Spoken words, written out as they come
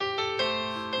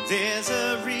There's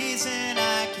a reason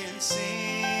I can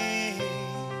sing.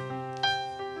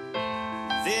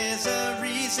 There's a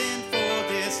reason for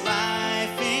this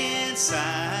life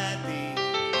inside me.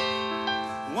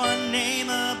 One name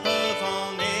above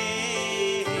all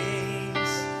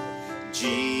names.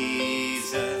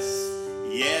 Jesus.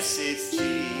 Yes, it's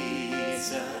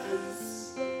Jesus.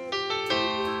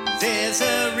 There's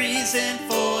a reason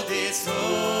for this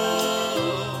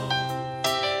hope.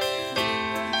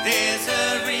 There's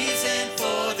a reason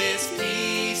for this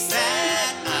peace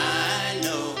that I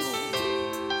know.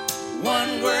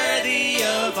 One worthy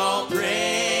of all praise.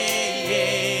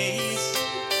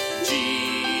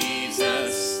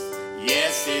 Jesus.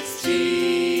 Yes, it's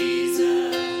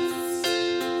Jesus.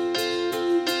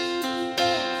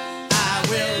 I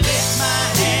will lift my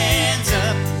hands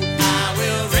up. I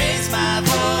will raise my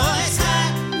voice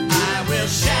high. I will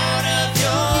shout of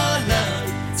your love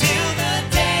till the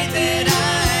day that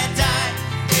I die.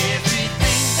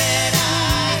 Everything that I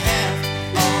have,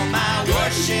 all my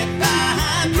worship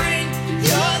I bring.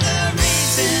 You're the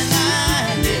reason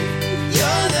I live.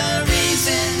 You're the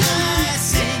reason I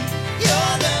sing.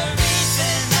 You're the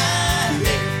reason I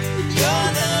live. You're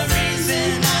the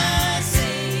reason I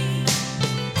sing.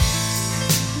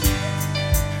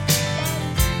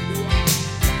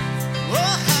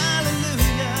 Oh,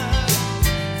 hallelujah.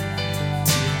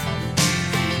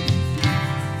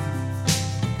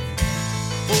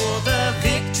 For the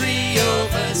victory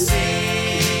over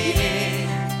sin.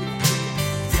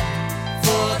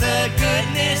 For the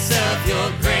goodness of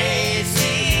your grace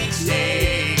each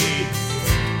day.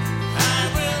 I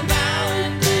will bow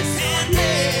and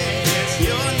bless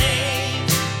your name.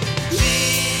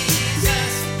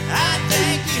 Jesus, I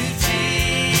thank you,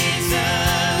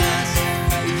 Jesus.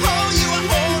 Oh, you are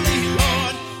holy,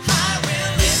 Lord. I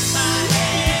will lift my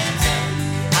hands up.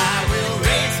 I will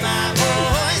raise my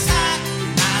voice high.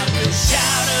 I will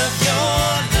shout of your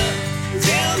love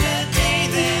till the day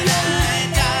that I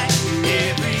die.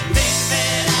 Everything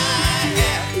that I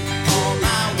have, all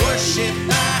my worship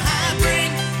I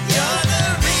bring. You're the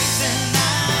reason I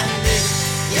live.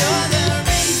 You're the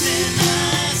reason I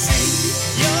sing.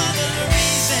 You're the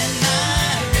reason I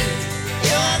live.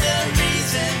 You're the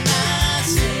reason I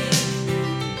sing.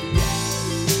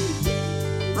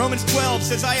 Romans 12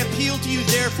 says, I appeal to you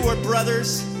therefore,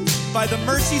 brothers, by the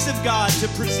mercies of God, to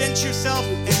present yourself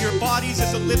and your bodies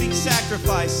as a living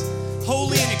sacrifice,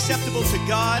 holy and acceptable to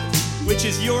God, which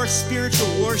is your spiritual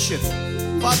worship.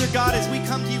 Father God, as we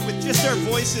come to you with just our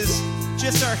voices,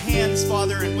 just our hands,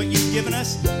 Father, and what you've given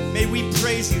us, may we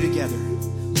praise you together.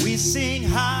 We sing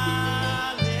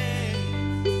hallelujah,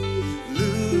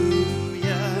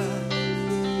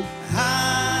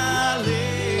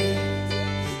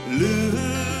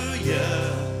 hallelujah,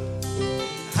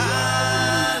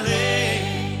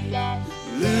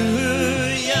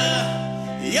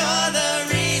 hallelujah. You're the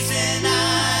reason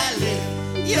I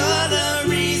live. You're the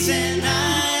reason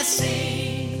I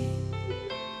sing.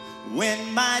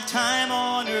 When my time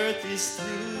on earth is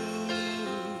through,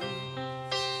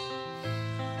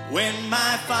 when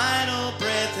my final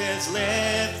breath has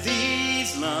left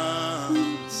these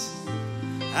lungs,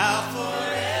 I'll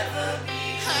forever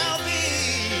be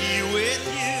with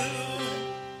you.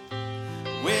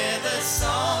 Where the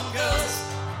song goes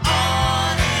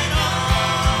on and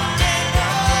on and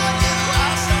on. You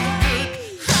are so good.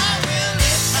 I will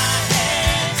lift my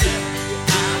hands up.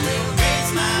 I will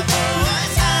raise my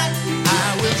voice high.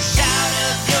 I will shout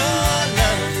of your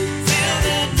love till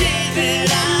the day that I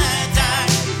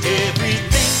die.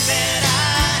 Everything that I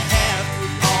have,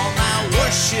 all my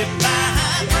worship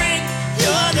I bring.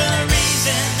 You're the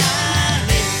reason I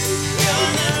live.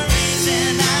 You're the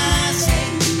reason I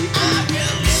sing. I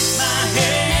will lift my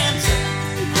hands up.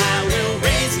 I will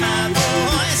raise my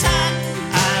voice high.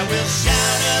 I will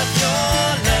shout of your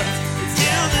love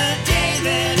till the day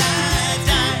that I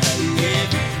die.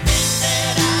 Everything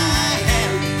that I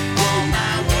have, all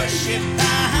my worship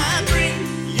I bring.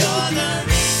 You're the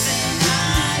reason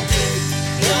I live.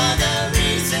 You're the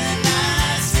reason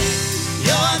I sing.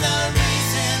 You're the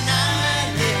reason I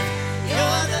live.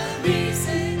 You're the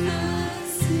reason I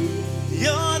sing.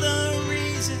 You're the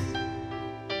reason.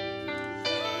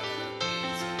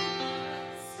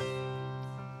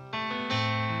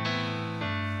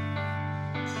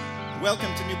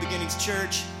 Welcome to New Beginnings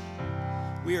Church.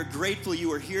 We are grateful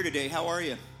you are here today. How are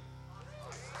you?